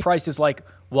 11th. He's being priced as like,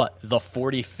 what, the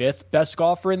 45th best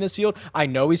golfer in this field? I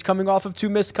know he's coming off of 2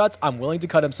 missed cuts. I'm willing to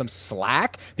cut him some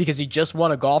slack because he just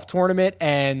won a golf tournament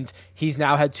and he's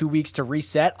now had 2 weeks to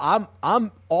reset.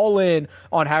 I'm all in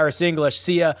on Harris English.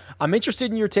 Sia, I'm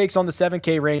interested in your takes on the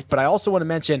 7K range, but I also want to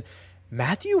mention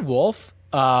Matthew Wolff.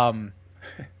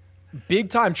 big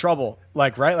time trouble.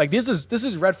 Like, right? Like this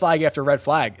is red flag after red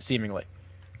flag, seemingly.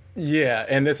 Yeah,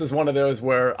 and this is one of those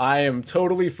where I am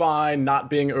totally fine not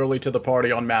being early to the party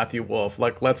on Matthew Wolff.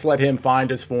 Like, let's let him find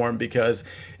his form, because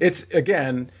it's,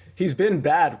 again, he's been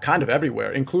bad kind of everywhere,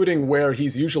 including where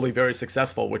he's usually very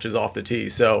successful, which is off the tee.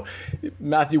 So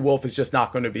Matthew Wolff is just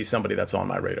not going to be somebody that's on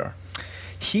my radar.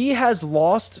 He has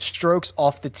lost strokes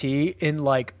off the tee in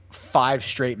like 5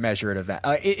 straight measured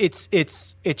events.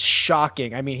 It's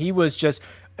shocking. I mean, he was just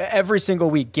every single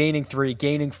week gaining 3,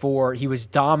 gaining 4. He was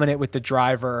dominant with the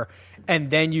driver.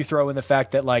 And then you throw in the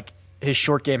fact that like his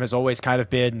short game has always kind of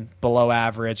been below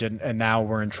average, and now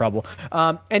we're in trouble.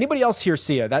 Anybody else here,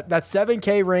 Sia? That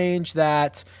 7K range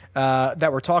that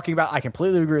we're talking about, I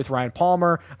completely agree with Ryan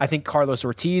Palmer. I think Carlos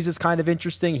Ortiz is kind of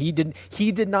interesting. He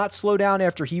did not slow down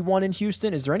after he won in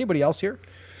Houston. Is there anybody else here?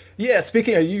 Yeah,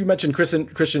 speaking of, you mentioned Christian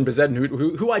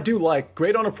Bezzecchi, who I do like.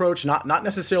 Great on approach, not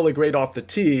necessarily great off the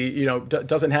tee.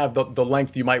 Doesn't have the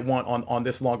length you might want on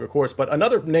this longer course. But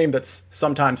another name that's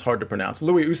sometimes hard to pronounce,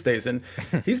 Louis Oosthuizen.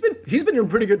 he's been in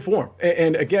pretty good form.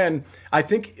 And again, I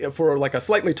think for like a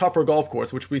slightly tougher golf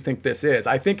course, which we think this is,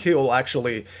 I think he'll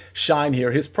actually shine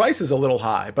here. His price is a little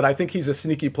high, but I think he's a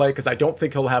sneaky play because I don't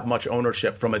think he'll have much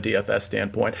ownership from a DFS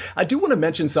standpoint. I do want to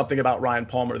mention something about Ryan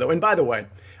Palmer, though. And by the way,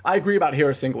 I agree about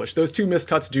Harris English. Those 2 missed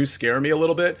cuts do scare me a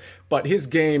little bit, but his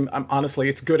game, honestly,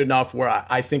 it's good enough where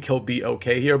I think he'll be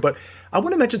okay here. But I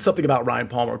want to mention something about Ryan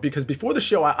Palmer, because before the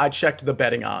show, I checked the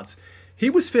betting odds. He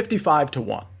was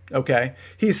 55-1, okay?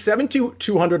 He's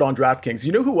 7,200 on DraftKings.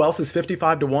 You know who else is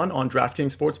 55-1 on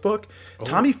DraftKings Sportsbook? Oh.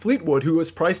 Tommy Fleetwood, who was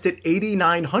priced at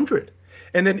 8,900.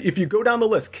 And then if you go down the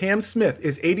list, Cam Smith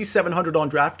is 8,700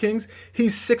 on DraftKings.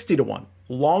 He's 60-1.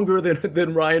 Longer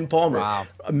than Ryan Palmer. Wow.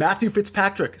 Matthew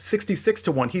Fitzpatrick,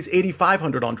 66-1. He's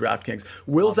 8,500 on DraftKings.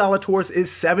 Will Zalatoris is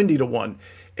 70-1,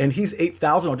 and he's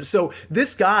 8,000. So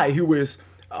this guy who is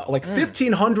like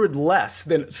 1,500 less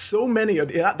than so many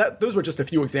of those were just a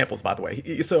few examples, by the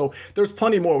way. So there's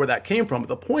plenty more where that came from. But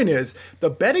the point is, the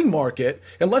betting market,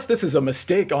 unless this is a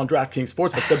mistake on DraftKings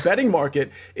Sportsbook, the betting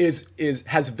market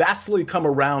has vastly come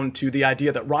around to the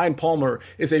idea that Ryan Palmer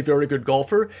is a very good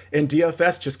golfer, and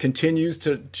DFS just continues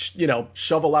to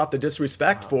shovel out the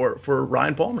disrespect for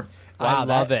Ryan Palmer. Wow, I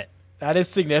love it. That is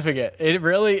significant. It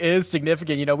really is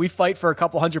significant. We fight for a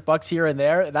couple $100 here and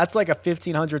there. That's like a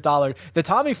 $1,500. The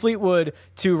Tommy Fleetwood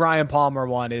to Ryan Palmer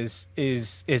one is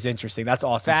interesting. That's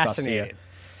awesome Fascinating.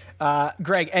 stuff.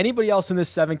 Greg, anybody else in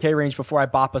this 7K range before I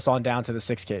bop us on down to the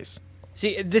 6Ks?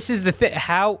 See, this is the thing.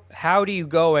 How do you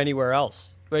go anywhere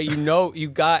else? But I don't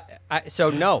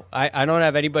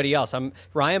have anybody else.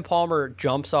 Ryan Palmer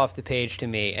jumps off the page to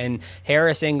me, and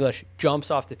Harris English jumps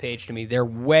off the page to me. They're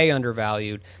way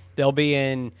undervalued. They'll be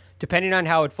in, depending on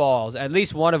how it falls, at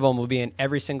least one of them will be in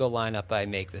every single lineup I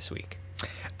make this week.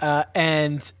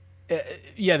 The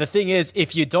thing is,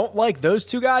 if you don't like those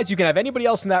 2 guys, you can have anybody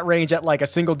else in that range at like a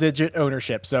single-digit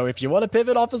ownership. So if you want to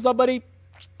pivot off of somebody,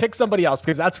 pick somebody else,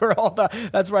 because that's where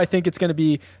I think it's going to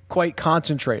be quite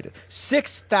concentrated.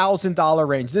 $6,000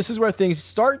 range. This is where things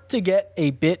start to get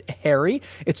a bit hairy.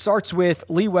 It starts with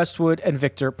Lee Westwood and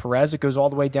Victor Perez. It goes all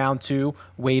the way down to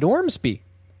Wade Ormsby,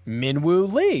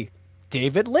 Minwoo Lee,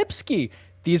 David Lipsky.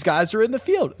 These guys are in the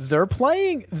field. They're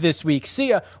playing this week.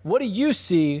 Sia, what do you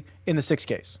see in the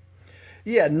 6Ks?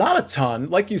 Yeah, not a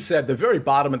ton. Like you said, the very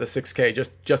bottom of the 6K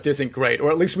just isn't great, or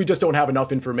at least we just don't have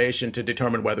enough information to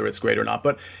determine whether it's great or not.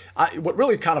 But what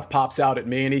really kind of pops out at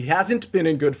me, and he hasn't been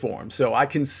in good form, so I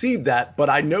concede that, but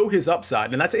I know his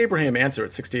upside, and that's Abraham Answer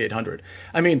at 6,800.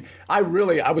 I mean, I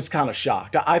was kind of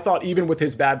shocked. I thought even with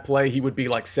his bad play, he would be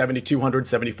like 7,200,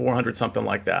 7,400, something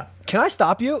like that. Can I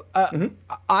stop you?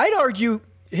 I'd argue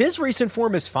his recent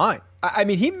form is fine. I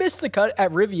mean, he missed the cut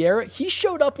at Riviera. He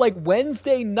showed up like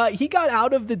Wednesday night. He got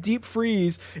out of the deep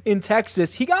freeze in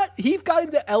Texas. He got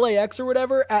into LAX or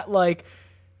whatever at like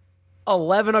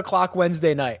 11 o'clock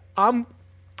Wednesday night.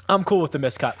 I'm cool with the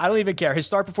miscut. I don't even care. His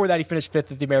start before that, he finished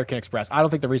 5th at the American Express. I don't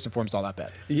think the recent form's all that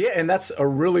bad. Yeah, and that's a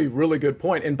really, really good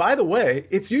point. And by the way,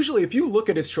 it's usually, if you look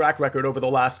at his track record over the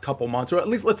last couple months, or at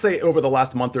least let's say over the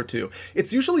last month or two,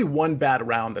 it's usually one bad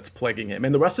round that's plaguing him,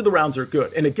 and the rest of the rounds are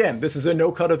good. And again, this is a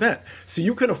no-cut event, so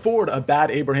you can afford a bad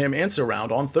Abraham Answer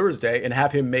round on Thursday and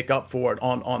have him make up for it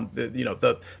on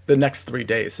the next 3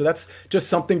 days. So that's just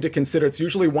something to consider. It's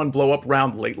usually one blow-up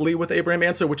round lately with Abraham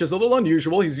Answer, which is a little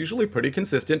unusual. He's usually pretty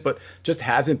consistent, but just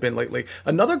hasn't been lately.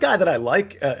 Another guy that I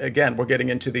like, again, we're getting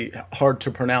into the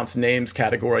hard-to-pronounce names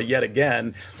category yet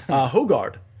again,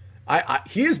 Hogard.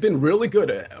 He has been really good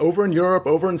over in Europe,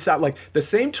 over in South, like the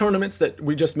same tournaments that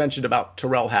we just mentioned about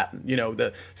Tyrrell Hatton,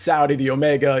 the Saudi, the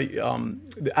Omega,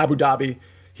 the Abu Dhabi.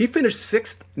 He finished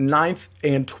 6th, 9th,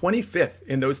 and 25th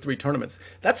in those 3 tournaments.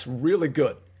 That's really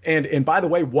good. And by the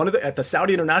way, at the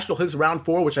Saudi International, his round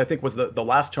 4, which I think was the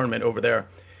last tournament over there,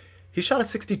 he shot a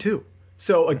 62.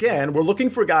 So again, we're looking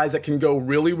for guys that can go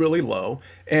really, really low.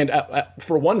 And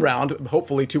for one round,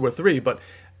 hopefully 2 or 3, but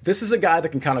this is a guy that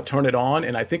can kind of turn it on,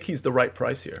 and I think he's the right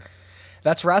price here.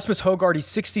 That's Rasmus Højgaard. He's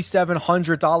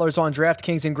 $6,700 on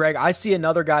DraftKings. And Greg, I see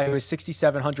another guy who is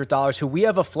 $6,700 who we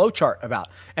have a flow chart about.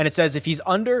 And it says if he's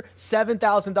under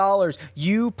 $7,000,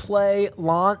 you play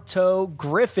Lanto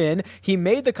Griffin. He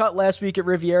made the cut last week at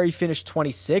Riviera. He finished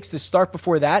 26th. The start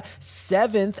before that,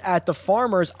 7th at the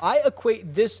Farmers. I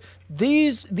equate these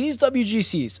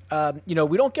WGCs,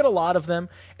 we don't get a lot of them,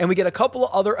 and we get a couple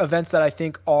of other events that I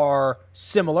think are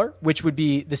similar, which would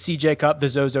be the CJ Cup, the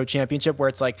Zozo Championship, where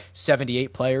it's like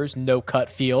 78 players, no cut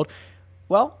field.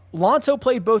 Well, Lanto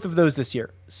played both of those this year,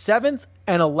 7th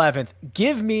and 11th.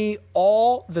 Give me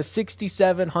all the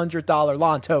 $6,700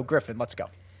 Lanto Griffin. Let's go.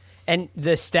 And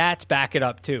the stats back it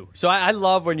up too. So I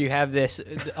love when you have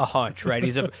a hunch, right?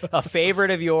 He's a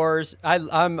favorite of yours.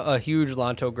 I'm a huge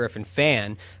Lanto Griffin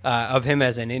fan of him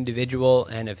as an individual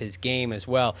and of his game as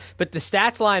well. But the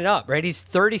stats line up, right? He's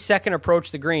 32nd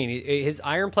approach the green. His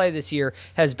iron play this year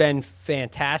has been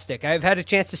fantastic. I've had a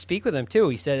chance to speak with him too.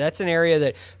 He said that's an area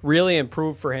that really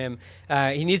improved for him.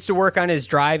 He needs to work on his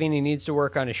driving. He needs to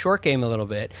work on his short game a little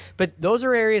bit. But those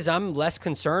are areas I'm less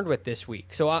concerned with this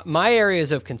week. So my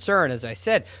areas of concern, as I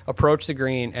said, approach the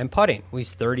green and putting.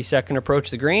 He's 32nd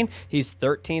approach the green. He's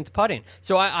 13th putting.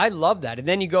 So I love that. And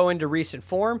then you go into recent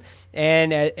form,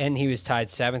 and he was tied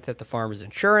 7th at the Farmers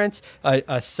Insurance,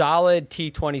 a solid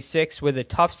T26 with a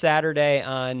tough Saturday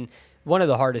on one of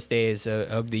the hardest days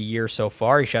of the year so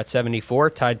far. He shot 74,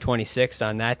 tied 26th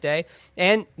on that day.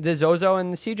 And the Zozo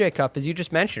and the CJ Cup, as you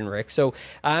just mentioned, Rick. So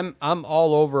I'm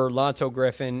all over Lanto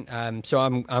Griffin. So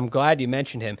I'm glad you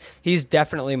mentioned him. He's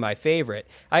definitely my favorite.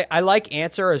 I like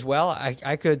Answer as well.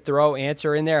 I could throw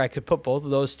Answer in there. I could put both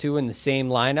of those two in the same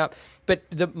lineup.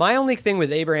 But my only thing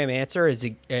with Abraham Answer is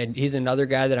and he's another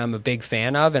guy that I'm a big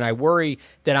fan of, and I worry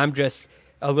that I'm just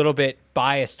a little bit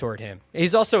biased toward him.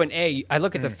 He's also an A. I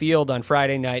look at the field on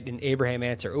Friday night and Abraham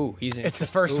Answer. Ooh, it's the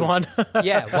first one.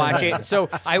 Yeah, watch it. So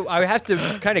I have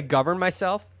to kind of govern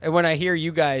myself. And when I hear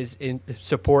you guys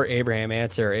support Abraham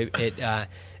Answer,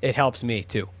 it helps me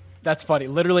too. That's funny.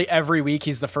 Literally every week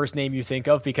he's the first name you think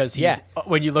of because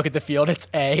when you look at the field, it's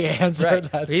A, Answer.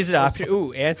 Right. He's an option.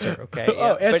 Ooh, Answer. Okay.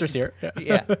 Yeah. Answer's here.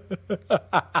 Yeah.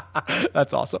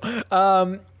 That's awesome.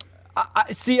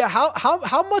 See,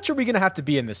 how much are we going to have to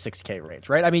be in the 6K range,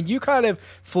 right? I mean, you kind of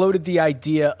floated the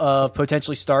idea of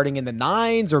potentially starting in the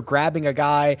 9s or grabbing a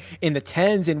guy in the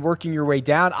 10s and working your way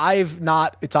down.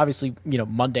 It's obviously,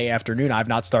 Monday afternoon. I've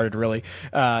not started really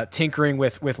tinkering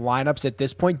with lineups at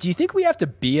this point. Do you think we have to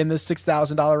be in the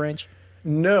 $6,000 range?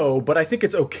 No, but I think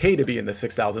it's okay to be in the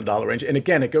 $6,000 range. And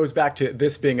again, it goes back to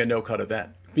this being a no-cut event.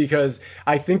 Because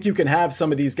I think you can have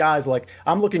some of these guys, like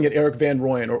I'm looking at Eric Van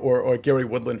Rooyen or Gary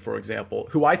Woodland, for example,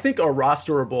 who I think are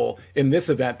rosterable in this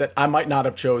event that I might not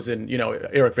have chosen.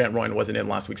 Eric Van Rooyen wasn't in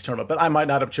last week's tournament, but I might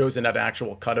not have chosen at an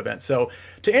actual cut event. So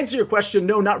to answer your question,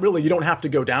 no, not really. You don't have to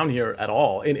go down here at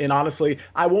all. And honestly,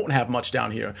 I won't have much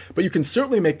down here. But you can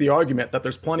certainly make the argument that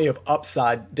there's plenty of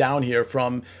upside down here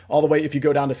from all the way, if you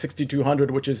go down to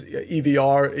 6,200, which is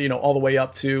EVR, all the way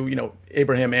up to,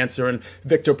 Abraham Answer and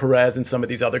Victor Perez and some of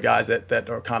these other guys that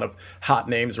are kind of hot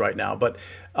names right now. But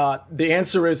the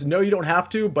answer is no, you don't have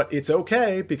to, but it's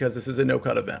okay because this is a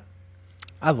no-cut event.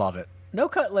 I love it. No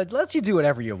cut lets you do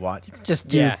whatever you want. You can just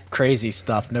do crazy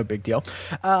stuff. No big deal.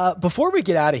 Before we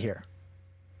get out of here,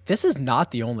 this is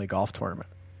not the only golf tournament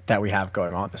that we have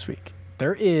going on this week.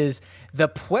 There is the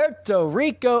Puerto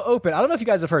Rico Open. I don't know if you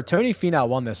guys have heard. Tony Finau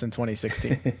won this in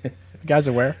 2016. You guys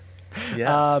aware?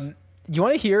 Yes. You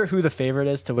want to hear who the favorite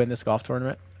is to win this golf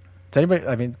tournament? Does anybody?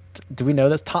 I mean, do we know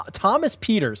this? Thomas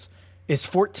Peters is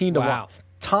 14 to 1.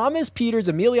 Thomas Peters,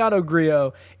 Emiliano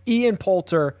Grillo, Ian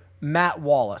Poulter, Matt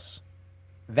Wallace.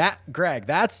 Greg,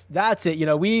 that's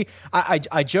it.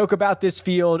 I joke about this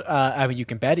field. I mean, you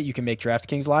can bet it. You can make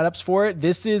DraftKings lineups for it.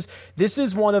 This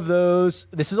is one of those.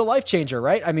 This is a life changer,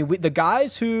 right? I mean, the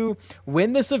guys who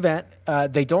win this event,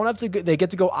 they don't have to. They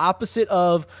get to go opposite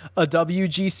of a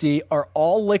WGC. Are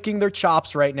all licking their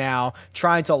chops right now,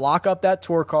 trying to lock up that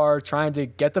tour card, trying to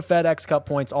get the FedEx Cup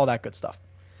points, all that good stuff.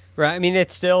 Right. I mean,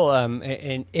 it's still,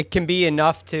 and it can be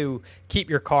enough to keep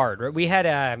your card. Right? We had,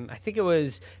 I think it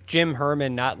was Jim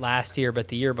Herman, not last year, but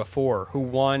the year before, who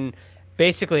won.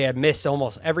 Basically, had missed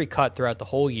almost every cut throughout the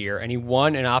whole year, and he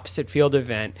won an opposite field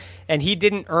event, and he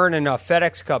didn't earn enough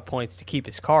FedEx Cup points to keep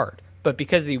his card. But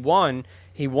because he won,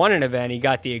 he won an event, he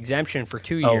got the exemption for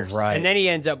 2 years. Right. And then he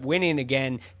ends up winning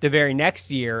again the very next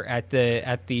year at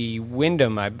the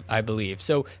Wyndham, I believe.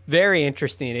 So very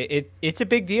interesting. It's a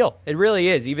big deal. It really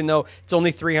is, even though it's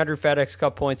only 300 FedEx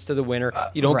Cup points to the winner.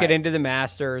 You don't get into the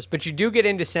Masters, but you do get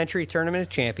into Century Tournament of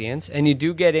Champions, and you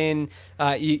do get in,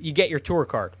 you get your tour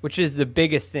card, which is the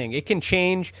biggest thing. It can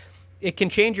change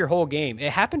your whole game.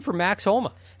 It happened for Max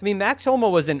Homa. I mean, Max Homa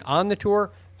was an on the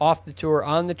tour, off the tour,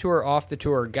 on the tour, off the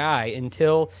tour guy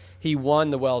until he won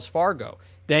the Wells Fargo.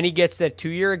 Then he gets that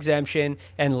 2-year exemption.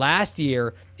 And last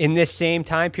year, in this same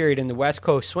time period in the West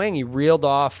Coast swing, he reeled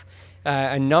off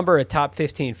a number of top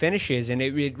 15 finishes, and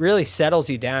it really settles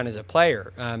you down as a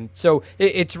player. So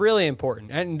it's really important.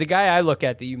 And the guy I look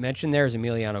at that you mentioned there is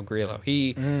Emiliano Grillo.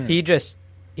 He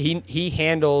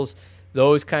handles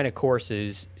those kind of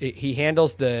courses. He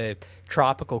handles the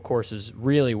tropical courses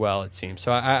really well, it seems.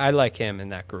 So I like him in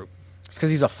that group. It's because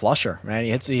he's a flusher, man. He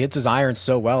hits his irons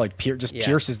so well, like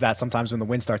pierces that sometimes when the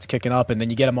wind starts kicking up, and then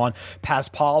you get him on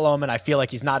Paspalum, and I feel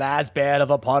like he's not as bad of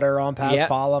a putter on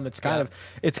Paspalum.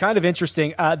 It's kind of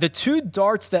interesting. The 2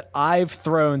 darts that I've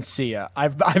thrown, Sia,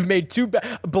 I've made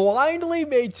blindly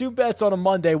made 2 bets on a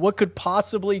Monday. What could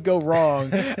possibly go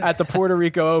wrong at the Puerto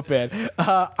Rico Open?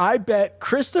 I bet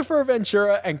Christopher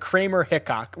Ventura and Kramer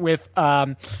Hickok with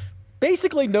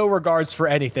basically no regards for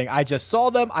anything. I just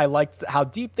saw them. I liked how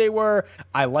deep they were.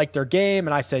 I liked their game.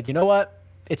 And I said, you know what?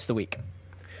 It's the week.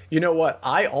 You know what?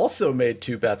 I also made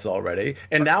 2 bets already.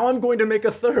 And now I'm going to make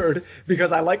a third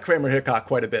because I like Kramer Hickok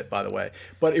quite a bit, by the way.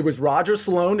 But it was Roger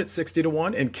Sloan at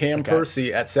 60-1 and Cam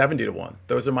Percy at 70-1.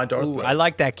 Those are my dart throws. I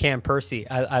like that Cam Percy.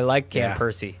 I like Cam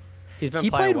Percy. He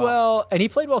played well. And he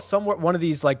played well somewhere, one of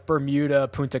these like Bermuda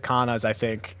Punta Canas, I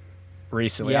think.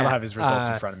 Recently, I don't have his results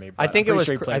in front of me. I think it was.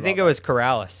 I think it was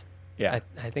Corrales. Yeah,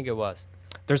 I think it was.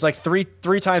 There's like three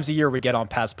times a year we get on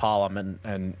Paspalum,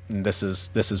 and this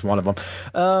is one of them.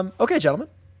 Okay, gentlemen,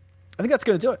 I think that's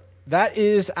going to do it. That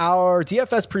is our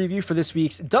DFS preview for this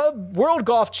week's World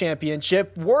Golf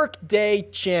Championship, Workday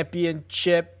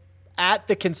Championship at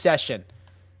the Concession,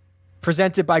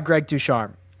 presented by Greg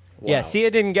Ducharme. Wow. Yeah, Sia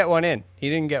didn't get one in. He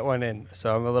didn't get one in.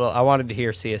 So I wanted to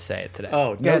hear Sia say it today.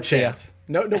 Oh, no chance.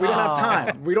 No, we don't have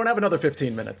time. We don't have another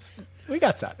 15 minutes. We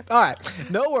got time. All right.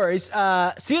 No worries. Sia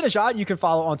Nejad, you can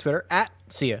follow on Twitter at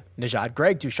Sia Nejad.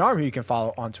 Greg Ducharme, who you can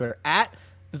follow on Twitter at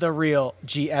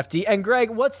TheRealGFD. And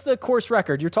Greg, what's the course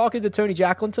record? You're talking to Tony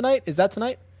Jacklin tonight? Is that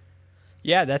tonight?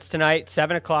 Yeah, that's tonight,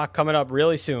 7 o'clock, coming up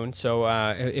really soon. So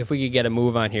if we could get a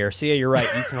move on here. Sia, you're right.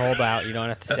 You can hold out. You don't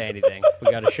have to say anything.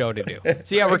 We got a show to do.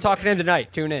 So, yeah, we're talking to him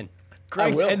tonight. Tune in.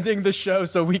 Greg's ending the show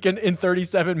so we can, in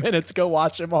 37 minutes, go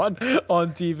watch him on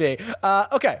TV.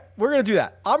 Okay, we're going to do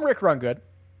that. I'm Rick Rungood.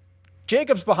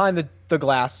 Jacob's behind the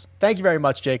glass. Thank you very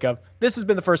much, Jacob. This has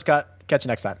been The First Cut. Catch you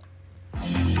next time.